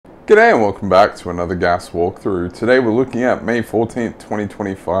G'day and welcome back to another gas walkthrough. Today we're looking at May 14th,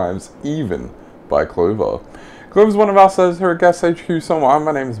 2025's Even by Clover. Clover's one of us as her Gas HQ somewhere.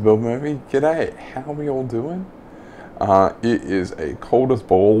 My name is Bill Murphy. G'day, how are we all doing? It is a cold as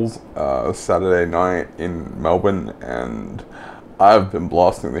balls Saturday night in Melbourne, and I've been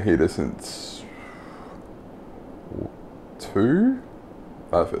blasting the heater since 2?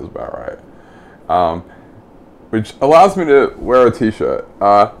 That feels about right. Which allows me to wear a t-shirt.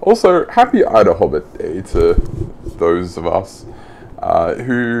 Also, happy Ida Hobbit Day to those of us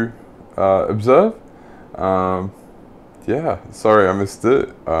who observe. Yeah, sorry I missed it.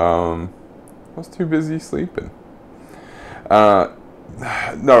 I was too busy sleeping.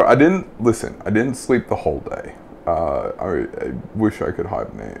 No, I didn't, listen, I didn't sleep the whole day. I wish I could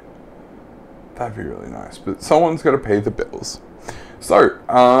hibernate. That'd be really nice, but someone's got to pay the bills.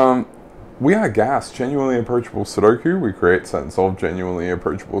 So, we are Gas, genuinely approachable Sudoku. We create, set, and solve genuinely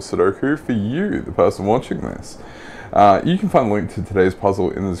approachable Sudoku for you, the person watching this. You can find a link to today's puzzle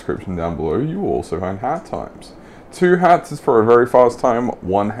in the description down below. You will also find hat times. 2 hats is for a very fast time,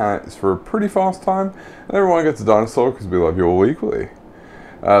 1 hat is for a pretty fast time, and everyone gets a dinosaur because we love you all equally.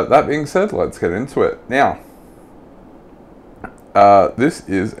 That being said, let's get into it. Now, this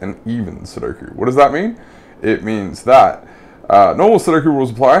is an even Sudoku. What does that mean? It means that normal Sudoku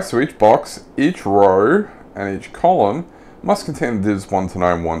rules apply, so each box, each row, and each column must contain the digits 1 to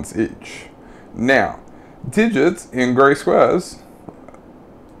 9 once each. Now, digits in grey squares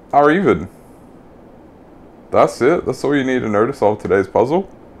are even. That's it. That's all you need to know to solve today's puzzle.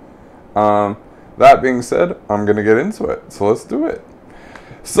 That being said, I'm going to get into it. So let's do it.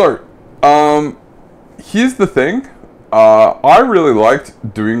 So, here's the thing. I really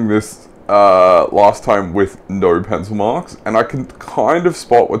liked doing this last time with no pencil marks, and I can kind of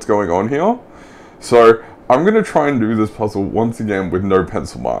spot what's going on here. So I'm going to try and do this puzzle once again with no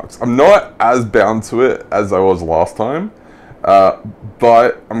pencil marks. I'm not as bound to it as I was last time,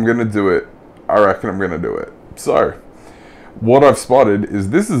 but I'm going to do it. I reckon I'm going to do it. So what I've spotted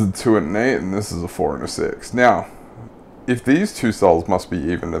is this is a 2 and an 8, and this is a 4 and a 6. Now, if these two cells must be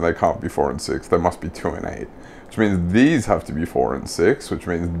even and they can't be 4 and 6, they must be 2 and 8. Which means these have to be 4 and 6, which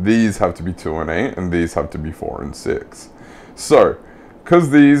means these have to be 2 and 8, and these have to be 4 and 6. So, because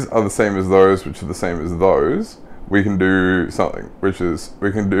these are the same as those, which are the same as those, we can do something, which is,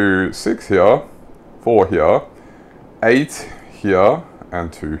 we can do 6 here, 4 here, 8 here,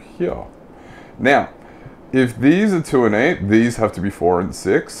 and 2 here. Now, if these are 2 and 8, these have to be 4 and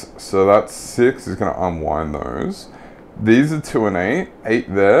 6, so that 6 is going to unwind those. These are 2 and 8,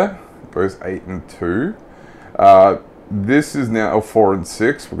 8 there, goes 8 and 2. This is now a 4 and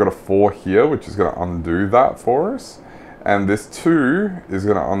 6. We've got a 4 here, which is going to undo that for us. And this 2 is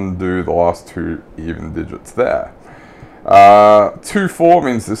going to undo the last 2 even digits there. 2, 4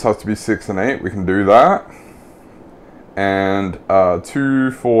 means this has to be 6 and 8. We can do that. And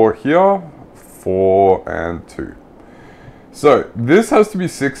 2, 4 here, 4 and 2. So this has to be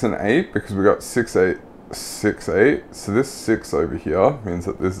 6 and 8 because we got 6, 8, 6, 8. So this 6 over here means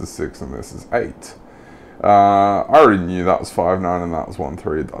that this is 6 and this is 8. I already knew that was 5, 9, and that was 1,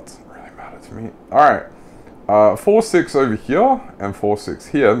 3. That doesn't really matter to me. Alright. 4, 6 over here, and 4, 6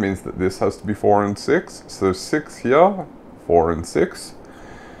 here means that this has to be 4 and 6. So 6 here, 4 and 6.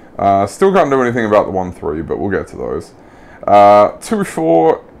 Still can't do anything about the 1, 3, but we'll get to those. 2,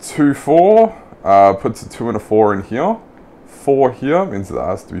 4, 2, 4, puts a 2 and a 4 in here. 4 here means that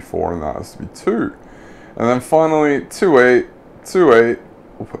has to be 4 and that has to be 2. And then finally, 2, 8, 2, 8.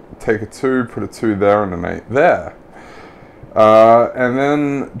 We'll take a 2, put a 2 there and an 8 there. And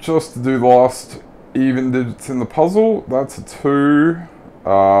then just to do the last even digits in the puzzle, that's a 2,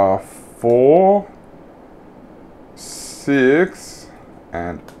 4, 6,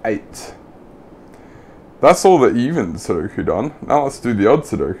 and 8. That's all the even Sudoku done. Now let's do the odd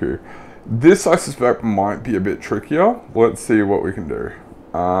Sudoku. This I suspect might be a bit trickier. Let's see what we can do.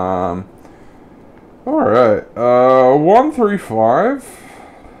 Alright, 1, 3, 5.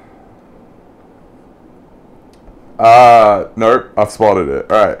 Nope, I've spotted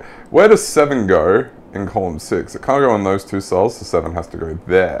it. Alright, where does 7 go in column 6? It can't go in those 2 cells, so 7 has to go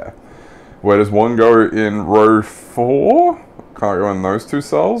there. Where does 1 go in row 4? Can't go in those 2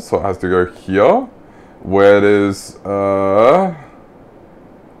 cells, so it has to go here. Where does,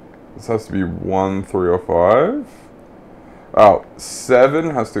 this has to be 1, 3, or 5. Oh, 7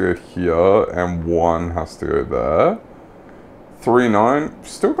 has to go here, and 1 has to go there. 3, 9,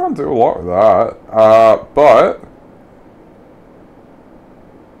 still can't do a lot with that. But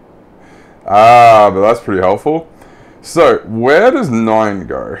that's pretty helpful. So, where does 9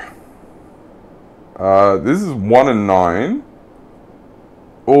 go? This is 1 and 9.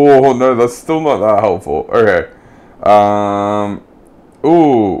 Oh, no, that's still not that helpful. Okay.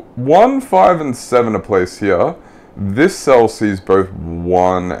 Ooh, 1, 5, and 7 are placed here. This cell sees both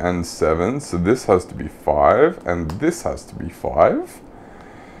 1 and 7, so this has to be 5, and this has to be 5.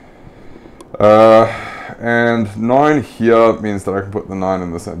 And 9 here means that I can put the 9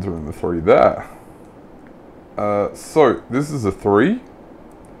 in the center and the 3 there. So this is a 3.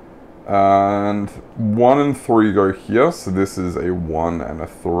 And 1 and 3 go here, so this is a 1 and a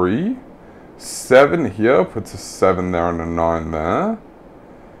 3. 7 here puts a 7 there and a 9 there.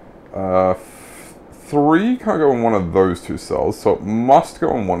 3 can't go in one of those two cells, so it must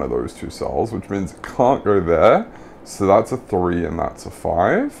go in one of those two cells, which means it can't go there. So that's a 3 and that's a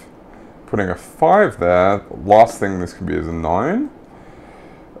 5. Putting a 5 there, the last thing this can be is a 9.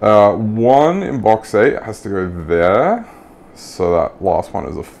 1 in box 8 has to go there. So that last one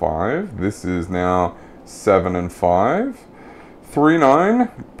is a 5. This is now 7 and 5. 3, 9,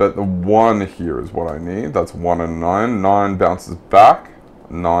 but the 1 here is what I need. That's 1 and 9. 9 bounces back.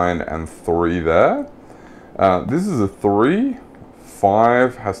 9 and 3 there. This is a 3.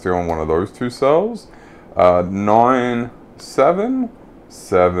 5 has to go on one of those two cells. 9, 7,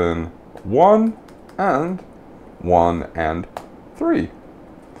 7, 1, and 1 and 3.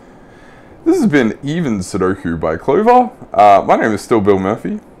 This has been Even Sudoku by Clover. My name is still Bill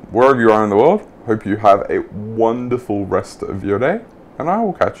Murphy. Wherever you are in the world, hope you have a wonderful rest of your day, and I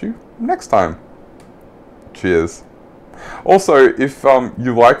will catch you next time. Cheers. Also, if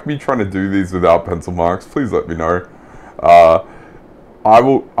you like me trying to do these without pencil marks, please let me know.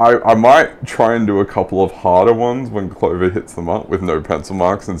 I might try and do a couple of harder ones when Clover hits them up with no pencil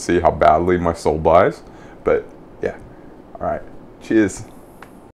marks and see how badly my soul dies. But yeah, alright, cheers.